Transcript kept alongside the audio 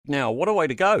Now, what a way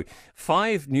to go.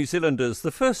 5 New Zealanders, the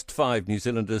first 5 New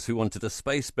Zealanders who wanted a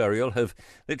space burial have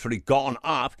literally gone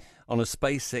up on a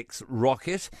SpaceX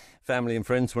rocket. Family and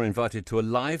friends were invited to a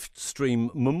live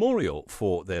stream memorial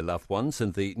for their loved ones,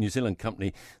 and the New Zealand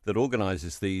company that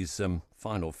organises these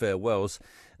final farewells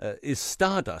is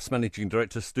Stardust. Managing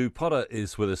Director Stu Potter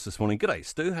is with us this morning. G'day,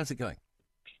 Stu. How's it going?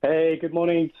 Hey, good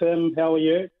morning, Tim. How are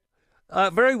you?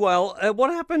 Very well. What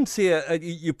happens here?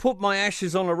 You put my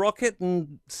ashes on a rocket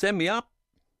and send me up?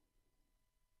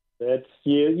 That's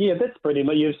pretty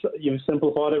much, you've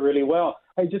simplified it really well.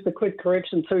 Hey, just a quick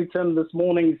correction too, Tim. This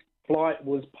morning's flight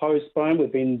was postponed.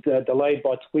 We've been delayed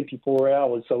by 24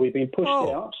 hours, so we've been pushed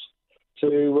out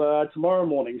to tomorrow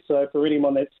morning. So for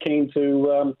anyone that's keen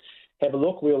to have a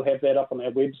look, we'll have that up on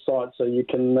our website so you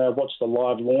can watch the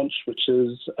live launch, which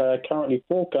is currently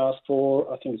forecast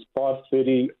for, I think it's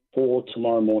 5:30 for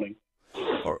tomorrow morning.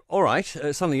 All right.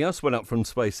 Something else went up from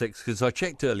SpaceX because I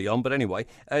checked early on. But anyway,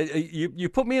 you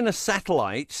put me in a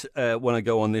satellite when I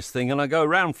go on this thing and I go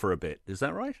around for a bit. Is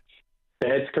that right?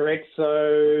 That's correct.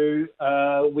 So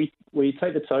we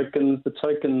take the tokens. The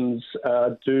tokens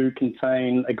do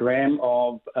contain a gram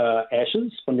of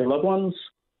ashes from your loved ones,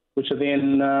 which are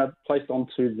then placed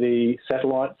onto the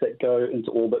satellites that go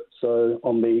into orbit, so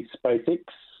on the SpaceX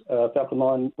Falcon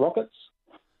 9 rockets.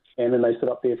 And then they sit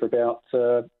up there for about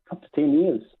up to 10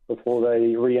 years before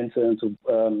they re-enter into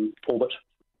orbit.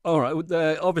 All right.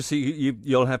 Obviously,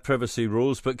 you'll have privacy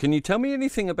rules, but can you tell me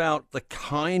anything about the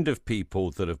kind of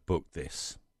people that have booked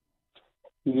this?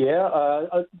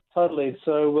 Yeah, totally.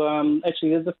 So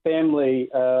actually, there's a family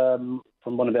from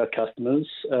one of our customers.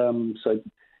 So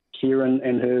Kieran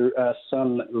and her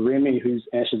son Remy, whose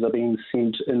ashes are being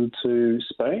sent into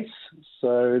space.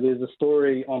 So there's a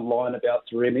story online about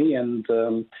Remy and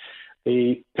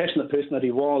the passionate person that he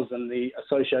was and the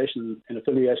association and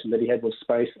affiliation that he had with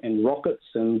space and rockets,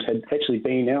 and had actually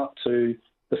been out to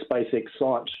the SpaceX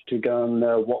site to go and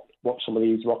watch some of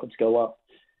these rockets go up.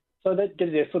 So that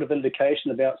gives you a sort of indication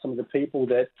about some of the people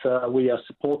that we are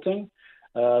supporting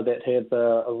that have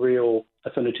a real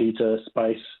affinity to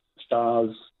space,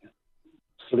 stars,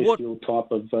 celestial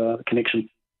type of connection.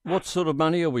 What sort of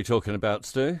money are we talking about,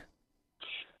 Stu?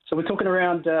 So we're talking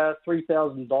around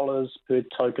 $3,000 per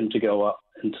token to go up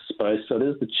into space. So it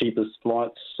is the cheapest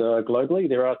flights globally.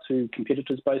 There are 2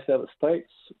 competitors based out of the States.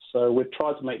 So we've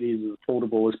tried to make these as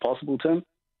affordable as possible, Tim.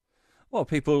 Well,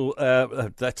 people,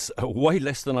 that's way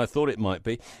less than I thought it might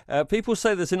be. People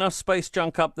say there's enough space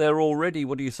junk up there already.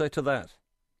 What do you say to that?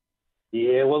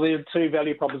 Yeah, well, there are 2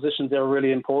 value propositions that are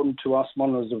really important to us.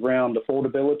 One is around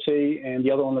affordability and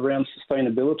the other one around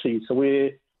sustainability. So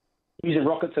we're using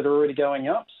rockets that are already going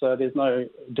up, so there's no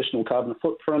additional carbon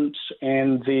footprint,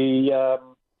 and the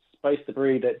space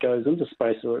debris that goes into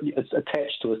space, it's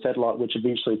attached to a satellite which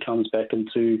eventually comes back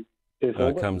into Earth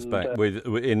orbit. Comes back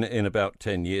in about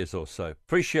 10 years or so.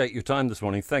 Appreciate your time this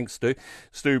morning. Thanks, Stu.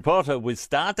 Stu Potter with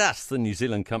Stardust, the New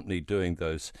Zealand company doing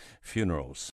those funerals.